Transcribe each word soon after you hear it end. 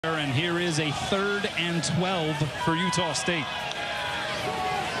And here is a 3rd and 12 for Utah State.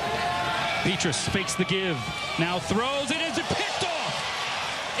 Petrus fakes the give, now throws, it is picked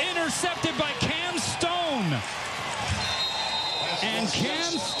off, intercepted by Cam Stone. And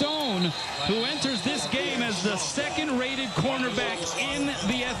Cam Stone, who enters this game as the 2nd-rated cornerback in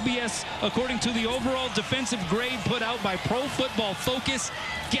the FBS, according to the overall defensive grade put out by Pro Football Focus,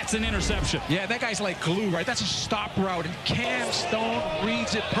 gets an interception. Yeah, that guy's like glue, right? That's a stop route, and Cam Stone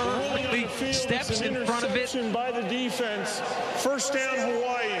reads it perfectly, steps in front of it. By the defense. 1st down,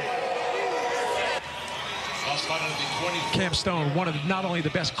 Hawaii. Cam Stone, one of not only the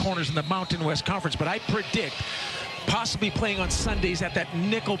best corners in the Mountain West Conference, but I predict possibly playing on Sundays at that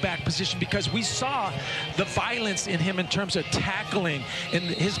nickelback position, because we saw the violence in him in terms of tackling and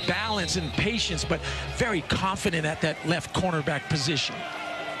his balance and patience, but very confident at that left cornerback position.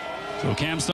 So Cam Stone